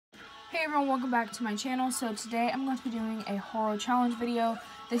Hey everyone, welcome back to my channel. So today I'm going to be doing a horror challenge video.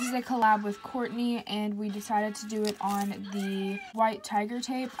 This is a collab with Courtney and we decided to do it on the white tiger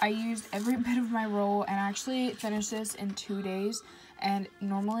tape. I used every bit of my roll and I actually finished this in 2 days. And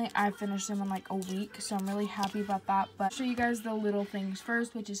normally I finish them in like a week, so I'm really happy about that. But I'll show you guys the little things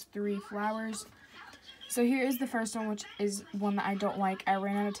first, which is 3 flowers. So here is the first one, which is one that I don't like. I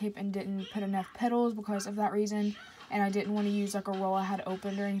ran out of tape and didn't put enough petals because of that reason. And I didn't want to use like a roll I had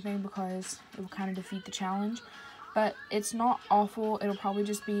opened or anything because it would kind of defeat the challenge. But it's not awful. It'll probably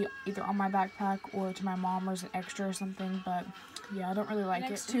just be either on my backpack or to my mom or as an extra or something. But yeah, I don't really like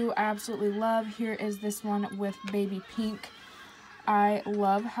it. Next two I absolutely love. Here is this one with baby pink. I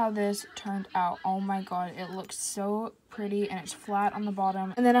love how this turned out. Oh my god, it looks so pretty and it's flat on the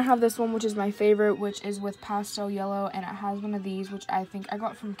bottom. And then I have this one, which is my favorite, which is with pastel yellow, and it has one of these, which I think I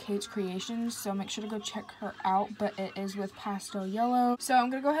got from Kate's Creations, so make sure to go check her out. But it is with pastel yellow. So I'm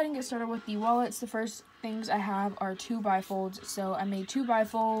gonna go ahead and get started with the wallets. The first things I have are 2 bifolds. So I made 2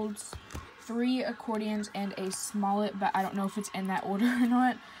 bifolds, 3 accordions, and a smallet, but I don't know if it's in that order or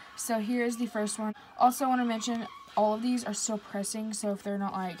not. So here is the first one. Also, I want to mention all of these are still pressing, so if they're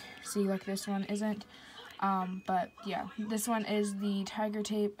not like, see, like this one isn't. But yeah, this one is the tiger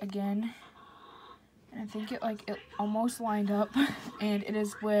tape again. And I think it almost lined up. And it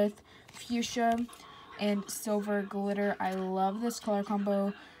is with fuchsia and silver glitter. I love this color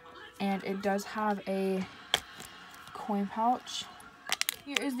combo. And it does have a coin pouch.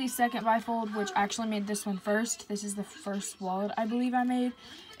 Here is the second bifold, which I actually made this one first. This is the first wallet I believe I made.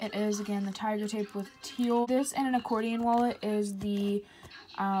 It is, again, the tiger tape with teal. This and an accordion wallet is the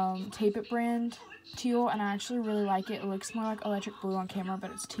Tape It brand teal, and I actually really like it. It looks more like electric blue on camera,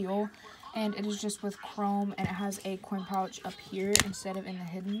 but it's teal. And it is just with chrome, and it has a coin pouch up here instead of in the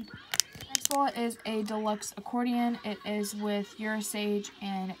hidden. Next wallet is a deluxe accordion. It is with Wrc-White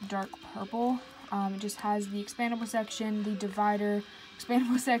and dark purple. It just has the expandable section, the divider,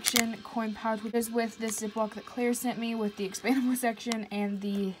 expandable section, coin pouch, which is with this Ziploc that Claire sent me with the expandable section, and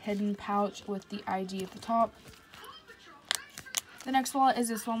the hidden pouch with the ID at the top. The next wallet is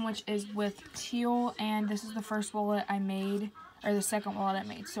this one, which is with teal, and this is the first wallet I made, or the second wallet I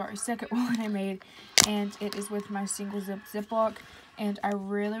made, second wallet I made, and it is with my single zip Ziploc, and I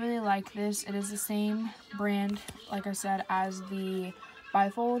really like this. It is the same brand, like I said, as the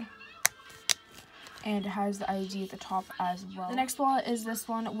bifold, and it has the ID at the top as well. The next wallet is this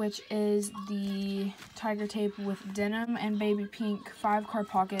one, which is the tiger tape with denim and baby pink, 5 card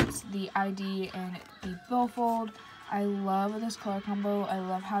pockets, the ID, and the billfold. I love this color combo. I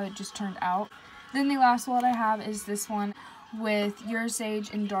love how it just turned out. Then the last wallet I have is this one with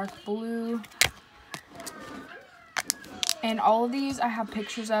Wrc-White in dark blue. And all of these I have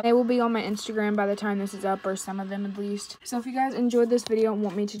pictures of. They will be on my Instagram by the time this is up, or some of them at least. So if you guys enjoyed this video and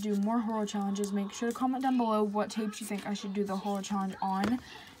want me to do more horror challenges, make sure to comment down below what tapes you think I should do the horror challenge on.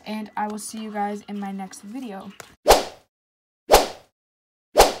 And I will see you guys in my next video.